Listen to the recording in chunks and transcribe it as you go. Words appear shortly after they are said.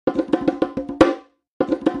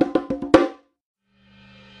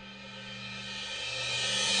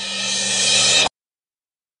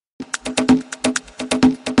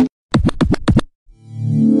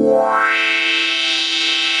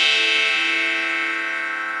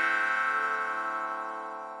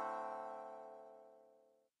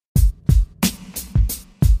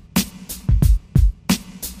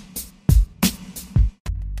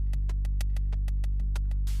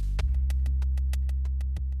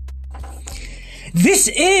This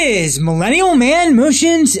is Millennial Man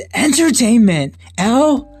Motions Entertainment,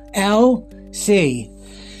 LLC.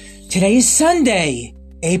 Today is Sunday,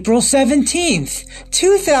 April 17th,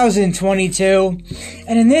 2022,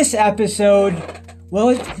 and in this episode,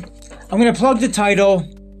 I'm going to plug the title,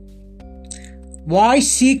 Why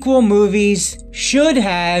Sequel Movies Should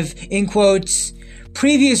Have, in quotes,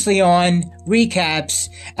 previously on recaps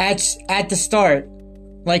at the start,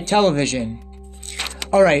 like television.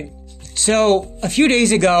 Alright. So, a few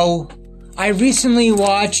days ago, I recently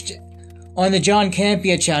watched on the John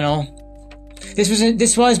Campea channel.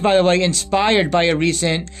 This was, by the way, inspired by a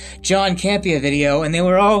recent John Campea video, and the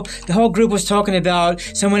whole group was talking about,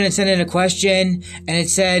 someone had sent in a question, and it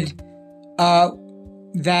said, a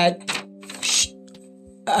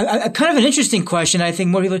kind of an interesting question I think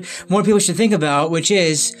more people should think about, which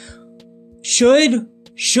is, should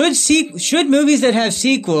movies that have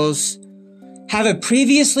sequels have a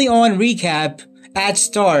previously on recap at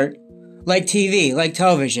start, like TV, like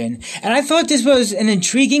television? And I thought this was an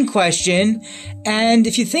intriguing question. And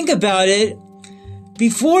if you think about it,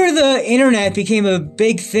 before the internet became a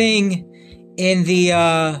big thing in the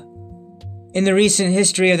recent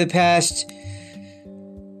history of the past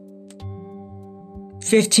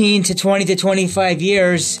 15 to 20 to 25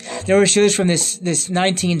 years, there were shows from this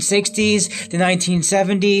 1960s, the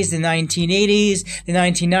 1970s, the 1980s, the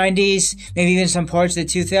 1990s, maybe even some parts of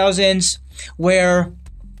the 2000s, where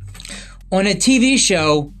on a TV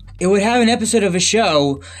show, it would have an episode of a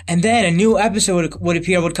show, and then a new episode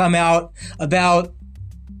would come out about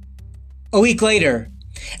a week later.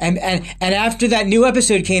 And after that new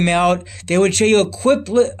episode came out, they would show you a quick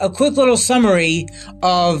little summary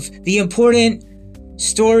of the important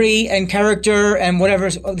story and character and whatever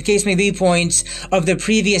the case may be points of the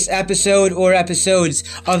previous episode or episodes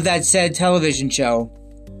of that said television show.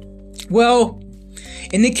 Well,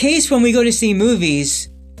 in the case when we go to see movies,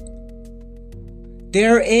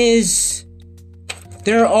 there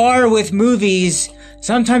are with movies,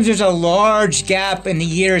 sometimes there's a large gap in the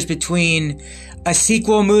years between a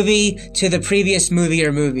sequel movie to the previous movie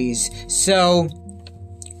or movies. So,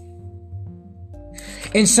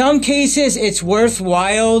 in some cases, it's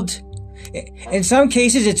worthwhile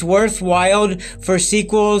for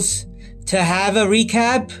sequels to have a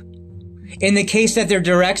recap. In the case that they're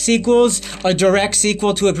direct sequels, a direct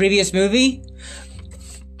sequel to a previous movie.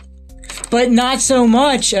 But not so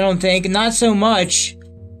much, I don't think, not so much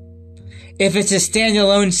if it's a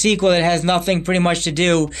standalone sequel that has nothing pretty much to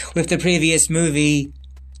do with the previous movie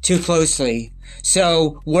too closely.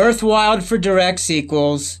 So, worthwhile for direct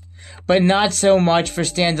sequels, but not so much for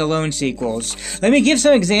standalone sequels. Let me give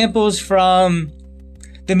some examples from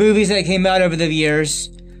the movies that came out over the years.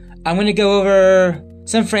 I'm going to go over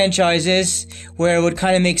some franchises where it would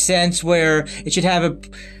kind of make sense, where it should have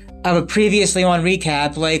a previously on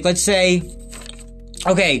recap. Like, let's say,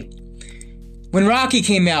 okay, when Rocky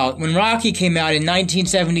came out in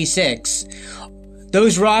 1976,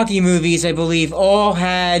 those Rocky movies, I believe, all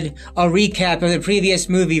had a recap of the previous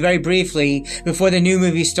movie very briefly before the new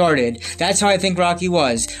movie started. That's how I think Rocky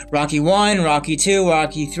was. Rocky 1, Rocky 2,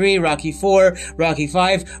 Rocky 3, Rocky 4, Rocky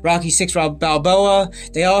 5, Rocky 6, Balboa.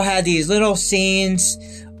 They all had these little scenes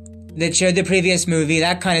that showed the previous movie.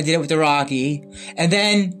 That kind of did it with the Rocky. And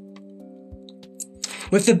then,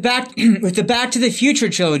 with the Back to the Future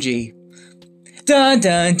trilogy, dun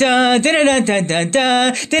dun dun dun dun dun dun dun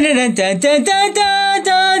dun dun dun dun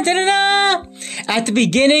dun dun dun. At the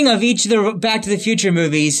beginning of each of the Back to the Future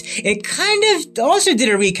movies, it kind of also did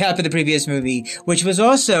a recap of the previous movie, which was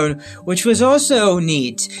also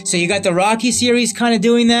neat. So you got the Rocky series kind of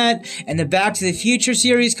doing that, and the Back to the Future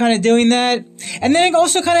series kind of doing that. And then it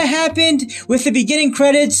also kind of happened with the beginning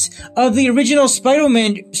credits of the original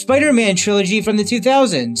Spider-Man trilogy from the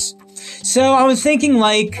 2000s. So I was thinking,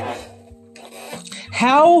 like,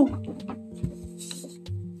 how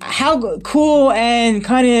cool and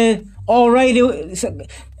kind of alright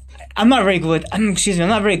I'm not very good with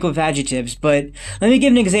adjectives, but let me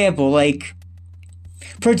give an example. Like,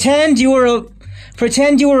 pretend you were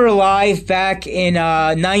alive back in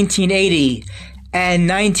 1980 and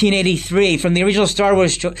 1983 from the original Star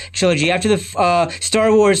Wars trilogy. After the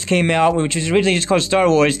Star Wars came out, which was originally just called Star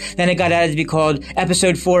Wars, then it got added to be called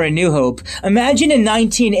Episode 4: A New Hope. Imagine in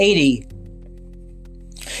 1980,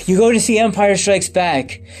 you go to see Empire Strikes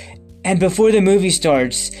Back, and before the movie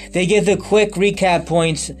starts, they give the quick recap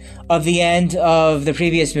points of the end of the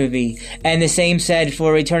previous movie. And the same said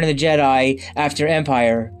for Return of the Jedi after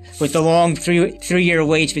Empire, with the long three-year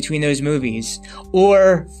waits between those movies.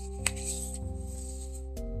 Or,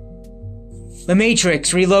 The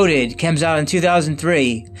Matrix Reloaded comes out in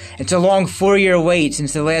 2003. It's a long 4-year wait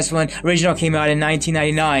since the last one original came out in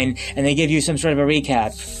 1999, and they give you some sort of a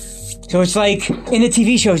recap. So it's like, in the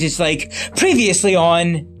TV shows, it's like, previously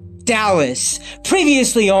on Dallas,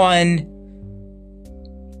 previously on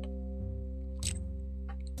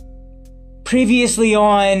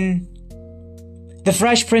The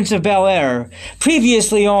Fresh Prince of Bel-Air,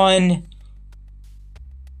 previously on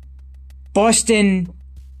Boston.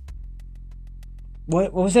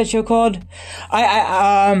 What was that show called?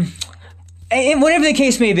 And whatever the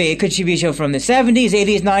case may be, it could be a show from the 70s,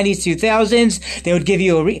 80s, 90s, 2000s. They would give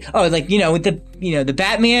you with the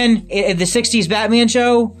Batman, the 60s Batman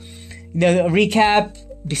show, a recap,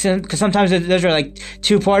 because sometimes those are like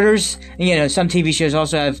 2-parters. And, some TV shows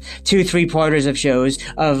also have 2-3-parters of shows,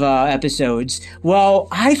 of episodes. Well,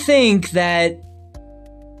 I think that,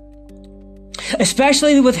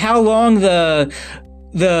 especially with how long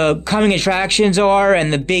the coming attractions are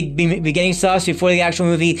and the big beginning stuff before the actual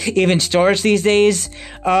movie even starts these days,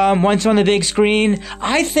 once on the big screen,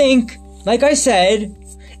 I think, like I said,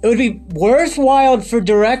 it would be worthwhile for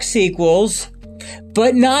direct sequels,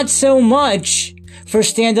 but not so much for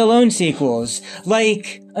standalone sequels.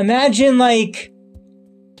 Like, imagine, like,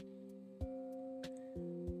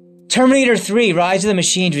 Terminator 3, Rise of the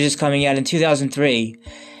Machines was just coming out in 2003,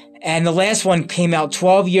 and the last one came out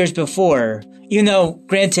 12 years before. Even though,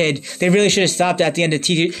 granted, they really should have stopped at the end of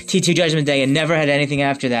T2 Judgment Day and never had anything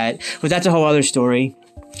after that. But that's a whole other story.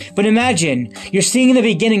 But imagine, you're seeing the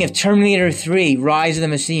beginning of Terminator 3, Rise of the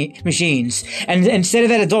Machines. And instead of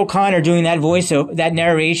that adult Connor doing that voiceover, that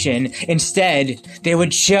narration, instead, they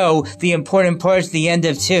would show the important parts at the end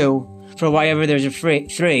of 2. For whatever there's a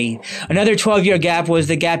 3. Another 12-year gap was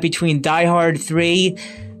the gap between Die Hard 3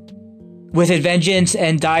 with a Vengeance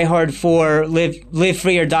and Die Hard 4, Live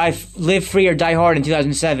Free or Die Hard in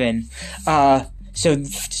 2007. So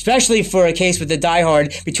especially for a case with the Die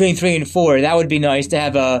Hard between 3 and 4, that would be nice to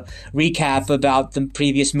have a recap about the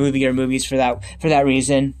previous movie or movies for that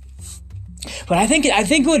reason. But I think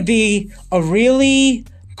it would be a really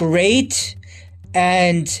great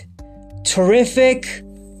and terrific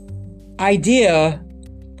idea,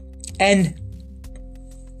 and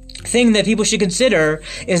thing that people should consider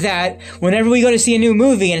is that whenever we go to see a new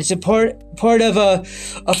movie and it's a part of a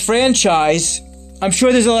franchise, I'm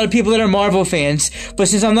sure there's a lot of people that are Marvel fans, but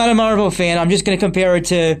since I'm not a Marvel fan, I'm just going to compare it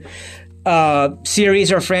to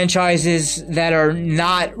series or franchises that are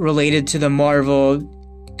not related to the Marvel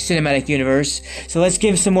Cinematic Universe. So let's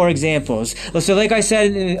give some more examples. So like I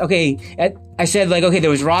said, there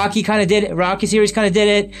was Rocky kind of did it. Rocky series kind of did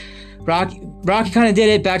it. Rocky kind of did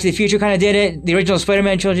it. Back to the Future kind of did it. The original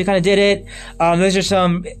Spider-Man trilogy kind of did it. Those are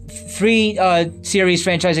some 3 series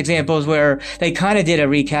franchise examples where they kind of did a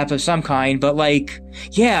recap of some kind. But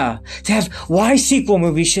to have why sequel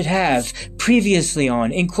movies should have previously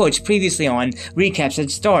on, in quotes, previously on recaps at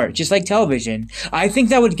start, just like television. I think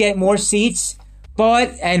that would get more seats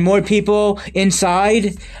and more people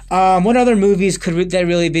inside. What other movies could that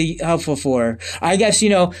really be helpful for? I guess,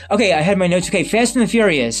 I had my notes. Okay, Fast and the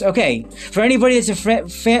Furious. Okay, for anybody that's a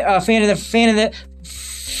fan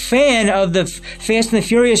of the Fast and the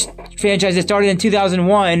Furious franchise that started in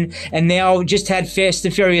 2001 and now just had Fast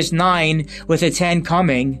and Furious 9 with a 10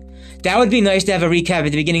 coming. That would be nice to have a recap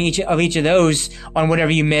at the beginning of each of those on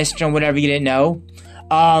whatever you missed, on whatever you didn't know.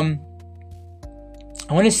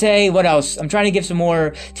 I want to say, what else? I'm trying to give some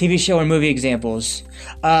more TV show and movie examples.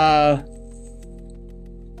 For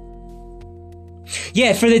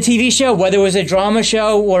the TV show, whether it was a drama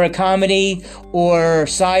show or a comedy or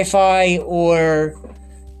sci-fi or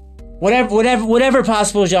whatever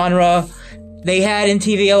possible genre, they had in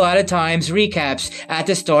TV a lot of times recaps at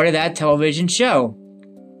the start of that television show.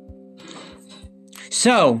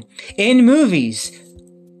 So, in movies,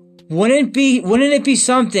 wouldn't it be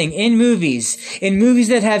something in movies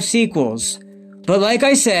that have sequels? But like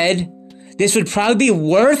I said, this would probably be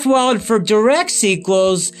worthwhile for direct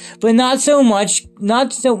sequels, but not be so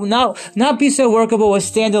workable with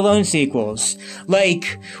standalone sequels.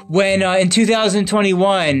 Like when in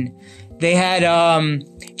 2021 they had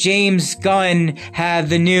James Gunn make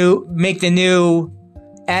the new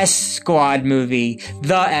S Squad movie,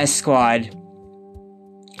 The S Squad.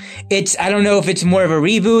 I don't know if it's more of a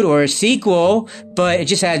reboot or a sequel, but it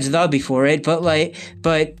just adds the before it.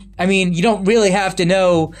 But I mean, you don't really have to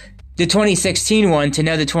know the 2016 one to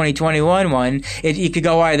know the 2021 one. You could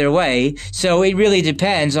go either way. So it really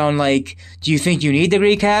depends on do you think you need the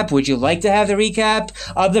recap? Would you like to have the recap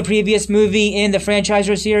of the previous movie in the franchise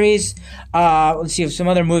or series? Let's see if some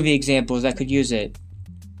other movie examples that could use it.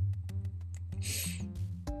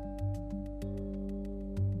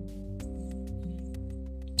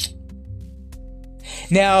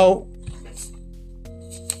 Now,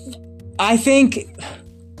 I think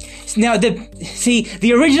now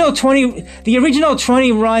the original 20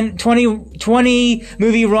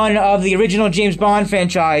 movie run of the original James Bond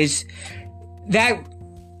franchise,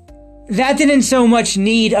 that didn't so much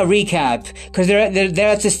need a recap, because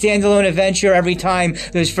that's a standalone adventure every time,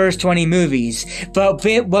 those first 20 movies. But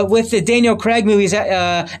with the Daniel Craig movies,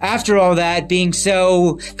 after all that being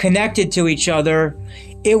so connected to each other,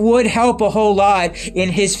 it would help a whole lot in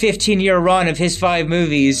his 15-year run of his 5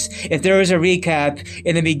 movies if there was a recap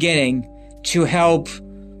in the beginning to help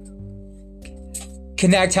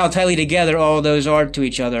connect how tightly together all of those are to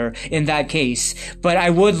each other in that case. But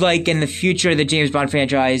I would like in the future of the James Bond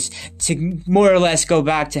franchise to more or less go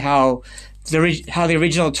back to how the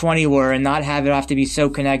original 20 were, and not have it have to be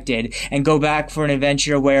so connected, and go back for an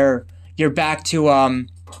adventure where you're back to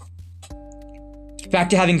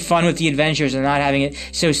having fun with the adventures and not having it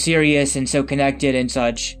so serious and so connected and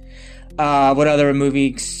such. What other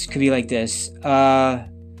movies could be like this?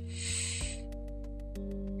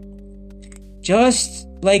 Just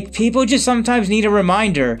like, people just sometimes need a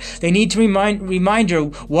reminder. They need to reminder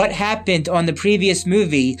what happened on the previous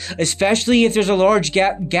movie, especially if there's a large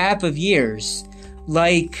gap of years.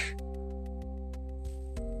 Like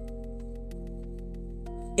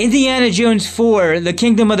Indiana Jones 4, The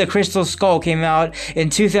Kingdom of the Crystal Skull came out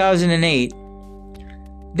in 2008.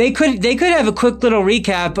 They could have a quick little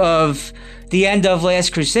recap of the end of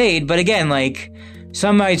Last Crusade, but again, like,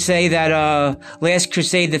 some might say that Last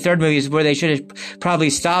Crusade, the third movie, is where they should have probably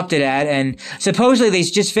stopped it at. And supposedly they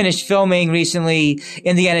just finished filming recently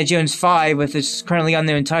Indiana Jones 5, with its currently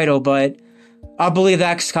unknown title, but I'll believe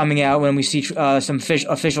that's coming out when we see some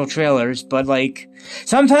official trailers. But like,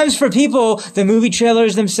 sometimes for people, the movie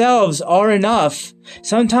trailers themselves are enough.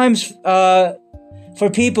 Sometimes for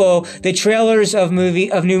people, the trailers of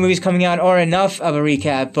new movies coming out are enough of a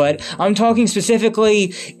recap. But I'm talking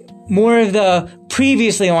specifically more of the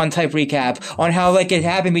previously on type recap on how, like, it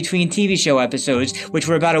happened between TV show episodes, which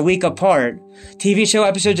were about a week apart. TV show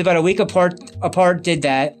episodes about a week apart did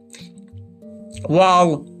that,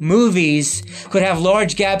 while movies could have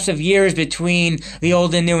large gaps of years between the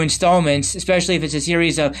old and new installments, especially if it's a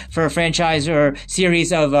series for a franchise or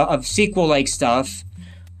series of sequel-like stuff.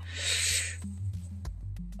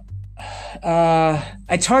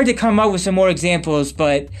 It's hard to come up with some more examples,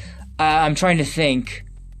 but I'm trying to think.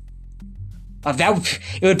 That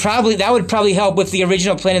would probably help with the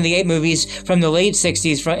original Planet of the Apes movies from the late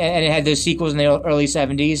 60s, and it had those sequels in the early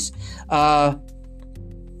 70s.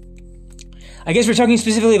 I guess we're talking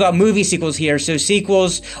specifically about movie sequels here. So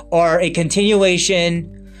sequels are a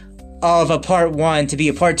continuation of a part 1 to be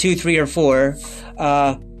a part 2, 3, or 4.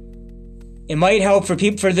 It might help for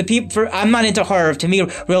I'm not into horror. To me,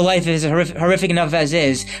 real life is horrific enough as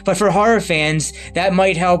is. But for horror fans, that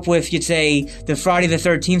might help with, you'd say, the Friday the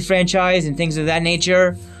 13th franchise and things of that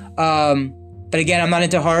nature. But again, I'm not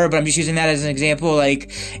into horror, but I'm just using that as an example.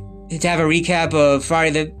 Like, to have a recap of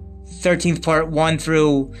Friday the 13th part 1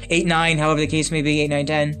 through 8, 9, however the case may be, 8, 9,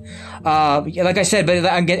 10. Like I said, but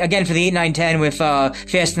again, for the 8, 9, 10 with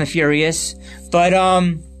Fast and the Furious. But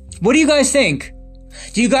what do you guys think?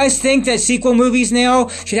 Do you guys think that sequel movies now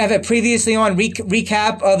should have a previously on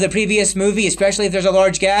recap of the previous movie, especially if there's a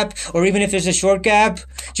large gap, or even if there's a short gap,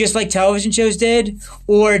 just like television shows did?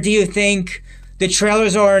 Or do you think the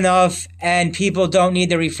trailers are enough and people don't need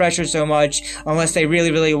the refresher so much unless they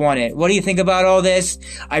really, really want it? What do you think about all this?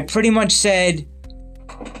 I pretty much said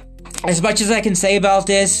as much as I can say about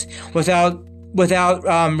this without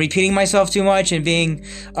repeating myself too much and being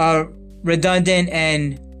redundant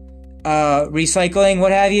and recycling,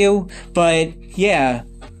 what have you. But yeah,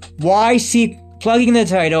 plugging the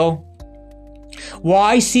title,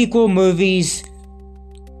 why sequel movies?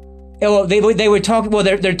 Well, they were talking. Well,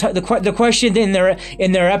 the question in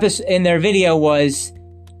their video was,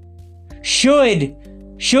 should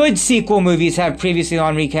sequel movies have previously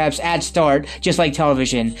on recaps at start, just like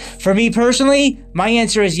television? For me personally, my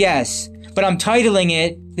answer is yes. But I'm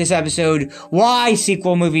titling this episode, why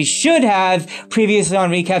sequel movies should have previously on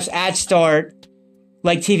recaps at start,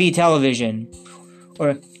 like TV television.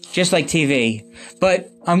 Or just like TV. But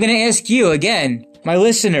I'm gonna ask you again, my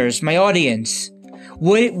listeners, my audience,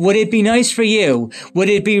 would it be nice for you? Would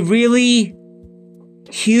it be really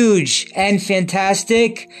huge and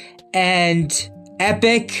fantastic and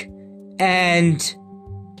epic and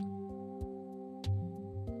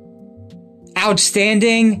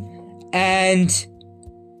outstanding and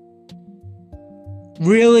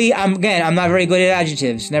really, I'm not very good at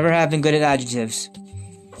adjectives. Never have been good at adjectives.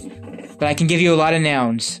 But I can give you a lot of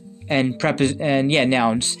nouns and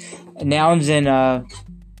nouns. Nouns and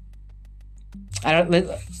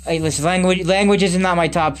Listen, languages is not my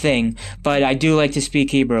top thing, but I do like to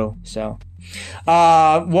speak Hebrew. So,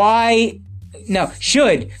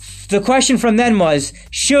 should. The question from then was,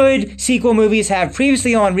 should sequel movies have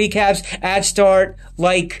previously on recaps at start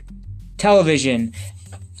like television?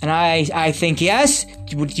 And I think yes.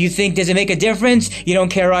 Do you think, does it make a difference? You don't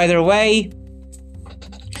care either way?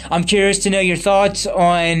 I'm curious to know your thoughts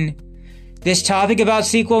on this topic about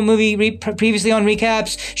sequel movie previously on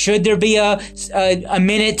recaps. Should there be a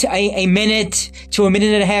minute to a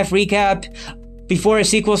minute and a half recap before a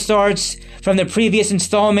sequel starts from the previous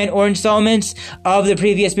installment or installments of the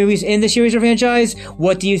previous movies in the series or franchise?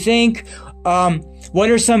 What do you think? What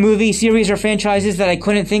are some movie series or franchises that I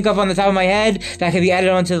couldn't think of on the top of my head that could be added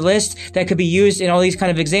onto the list that could be used in all these kind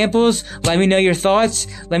of examples? Let me know your thoughts.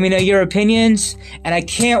 Let me know your opinions. And I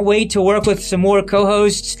can't wait to work with some more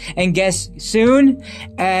co-hosts and guests soon.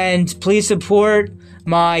 And please support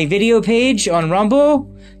my video page on Rumble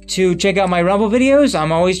to check out my Rumble videos.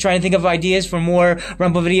 I'm always trying to think of ideas for more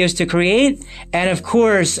Rumble videos to create. And of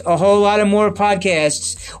course, a whole lot of more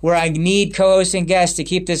podcasts where I need co-hosts and guests to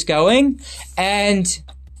keep this going. And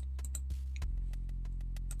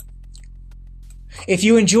if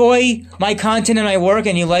you enjoy my content and my work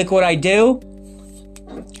and you like what I do,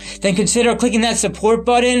 then consider clicking that support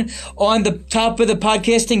button on the top of the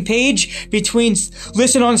podcasting page between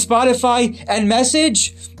listen on Spotify and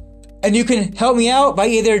message. And you can help me out by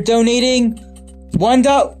either donating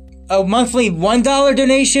a monthly $1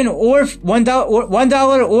 donation or $1 or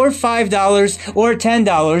 $5 or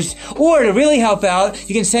 $10. Or to really help out,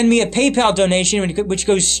 you can send me a PayPal donation which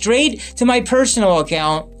goes straight to my personal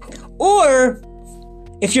account. Or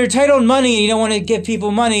if you're titled money and you don't want to give people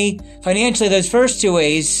money financially, those first two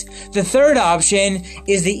ways, the third option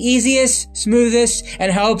is the easiest, smoothest,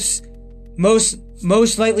 and helps most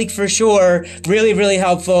likely for sure, really, really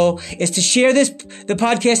helpful, is to share the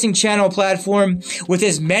podcasting channel platform with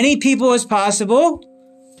as many people as possible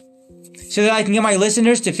so that I can get my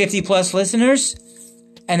listeners to 50 plus listeners.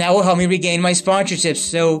 And that will help me regain my sponsorships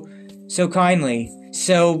so kindly.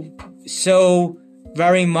 So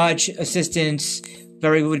very much assistance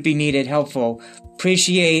would be needed, helpful.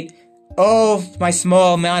 Appreciate all my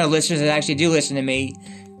small amount of listeners that actually do listen to me,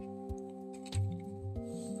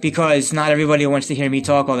 because not everybody wants to hear me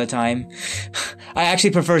talk all the time. I actually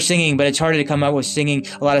prefer singing, but it's harder to come up with singing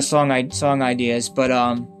a lot of song ideas. But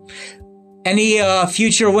any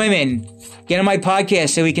future women, get on my podcast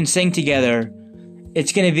so we can sing together.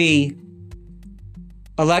 It's going to be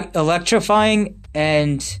electrifying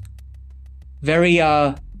and very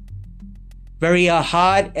hot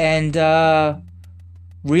and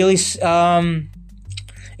really. It's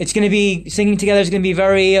going to be singing together. Is going to be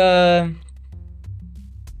very.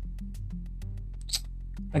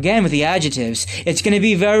 Again, with the adjectives, it's going to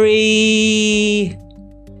be very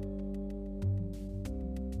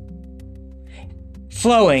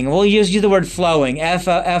flowing. We'll use the word flowing.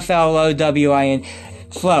 Flowing.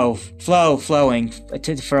 Flowing,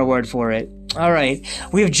 for a word for it. All right.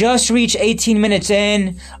 We've just reached 18 minutes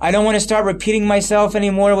in. I don't want to start repeating myself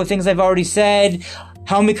anymore with things I've already said.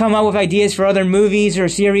 Help me come up with ideas for other movies or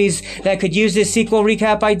series that could use this sequel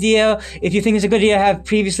recap idea. If you think it's a good idea to have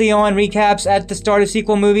previously on recaps at the start of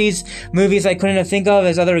sequel movies I couldn't think of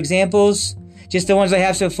as other examples. Just the ones I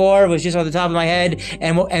have so far was just on the top of my head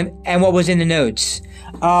and what was in the notes.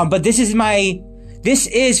 But this is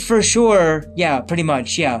for sure, pretty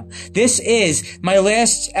much. This is my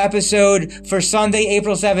last episode for Sunday,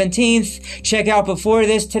 April 17th. Check out before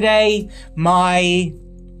this today my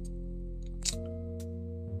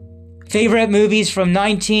favorite movies from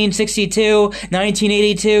 1962,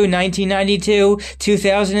 1982, 1992,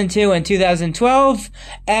 2002, and 2012.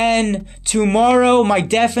 And tomorrow, my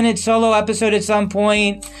definite solo episode at some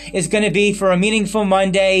point is going to be for a Meaningful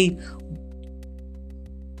Monday.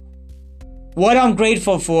 What I'm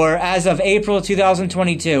grateful for as of April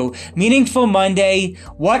 2022. Meaningful Monday.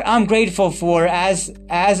 What I'm grateful for as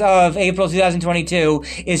of April 2022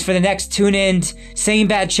 is for the next tune in, same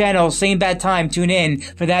bad channel, same bad time, tune in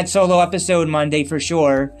for that solo episode Monday for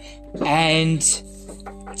sure. And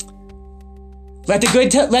let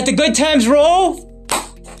the good times roll.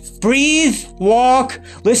 Breathe, walk,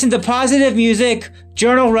 listen to positive music,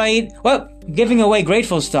 journal, write. Well, giving away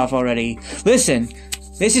grateful stuff already. Listen.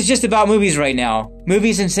 This is just about movies right now.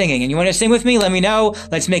 Movies and singing. And you want to sing with me? Let me know.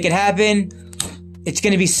 Let's make it happen. It's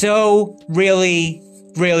going to be so really,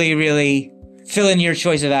 really, really fill in your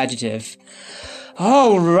choice of adjective.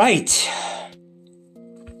 All right.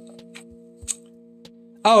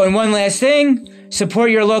 Oh, and one last thing.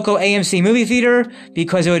 Support your local AMC movie theater,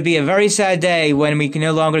 because it would be a very sad day when we can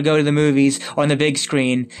no longer go to the movies on the big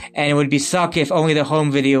screen, and it would be suck if only the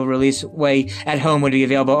home video release way at home would be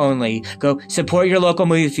available only. Go support your local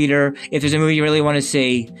movie theater if there's a movie you really want to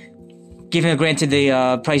see. Given granted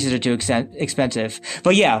the prices are too expensive.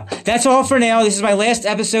 But yeah, that's all for now. This is my last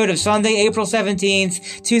episode of Sunday, April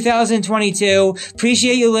 17th, 2022.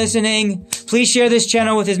 Appreciate you listening. Please share this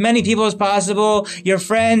channel with as many people as possible. Your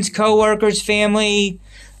friends, co-workers, family.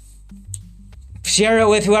 Share it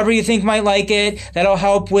with whoever you think might like it. That'll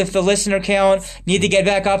help with the listener count. Need to get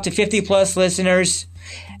back up to 50 plus listeners.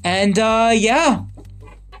 And yeah,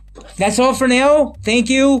 that's all for now. Thank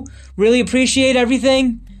you. Really appreciate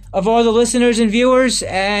everything of all the listeners and viewers,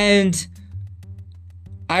 and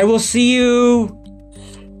I will see you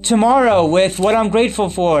tomorrow with what I'm grateful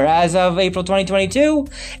for as of April 2022,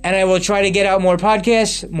 and I will try to get out more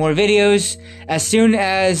podcasts, more videos, as soon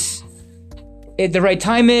as the right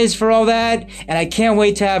time is for all that, and I can't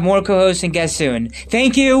wait to have more co-hosts and guests soon.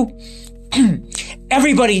 Thank you.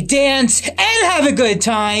 Everybody dance and have a good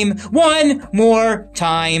time. One more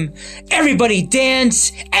time. Everybody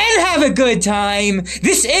dance and have a good time.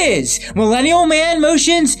 This is Millennial Man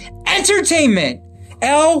Motions Entertainment,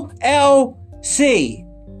 LLC.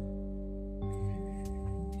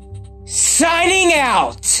 Signing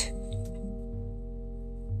out.